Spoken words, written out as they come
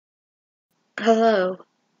Hello.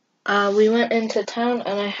 We went into town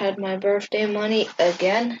and I had my birthday money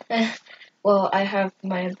again. Well, I have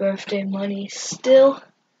my birthday money still,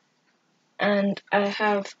 and I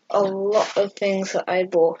have a lot of things that I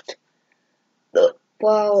bought.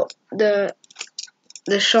 Well, the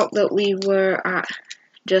shop that we were at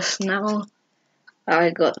just now,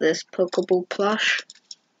 I got this Pokeball plush.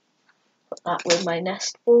 Put that with my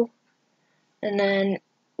nest ball. And then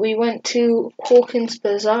we went to Hawkins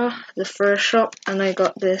Bazaar, the first shop, and I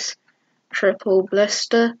got this triple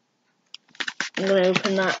blister. I'm going to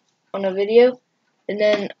open that on a video. And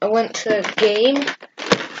then I went to Game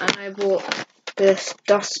and I bought this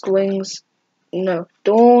Dawn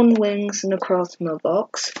Wings Necrozma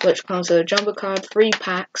box, which comes with a jumbo card, 3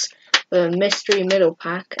 packs, a mystery middle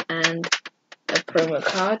pack, and a promo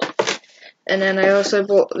card. And then I also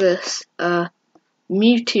bought this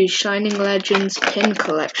Mewtwo Shining Legends pin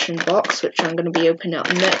collection box, which I'm going to be opening up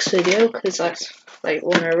next video because that's like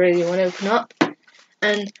one I really want to open up.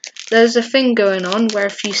 And there's a thing going on where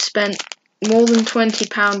if you spent more than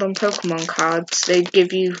 £20 on Pokemon cards, they'd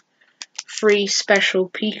give you free special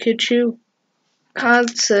Pikachu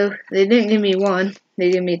cards. So they didn't give me one, they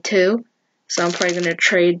gave me 2. So I'm probably going to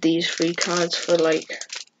trade these free cards for like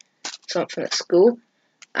something at school.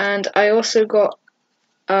 And I also got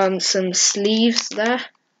some sleeves there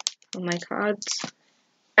on my cards.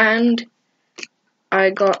 And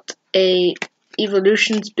I got a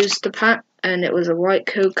Evolutions booster pack, and it was a white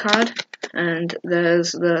code card, and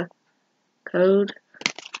there's the code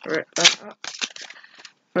for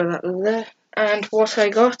that there. And what I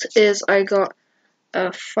got is I got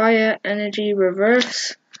a Fire Energy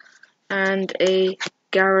Reverse and a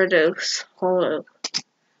Gyarados Holo.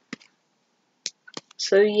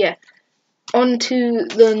 So yeah, on to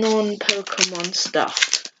the non-Pokemon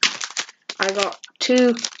stuff. I got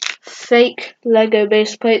 2 fake Lego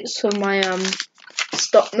base plates for my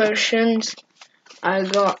stop motions. I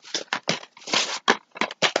got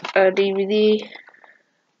a DVD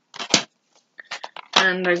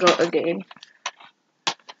and I got a game.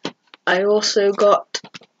 I also got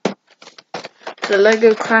the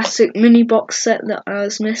Lego Classic mini box set that I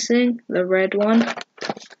was missing, the red one,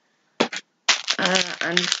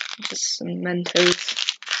 and just some Mentos.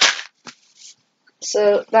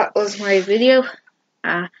 So that was my video.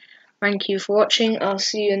 Thank you for watching. I'll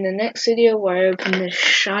see you in the next video where I open the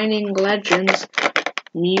Shining Legends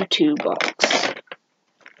Mewtwo box.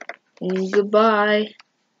 Goodbye.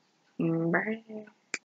 Bye.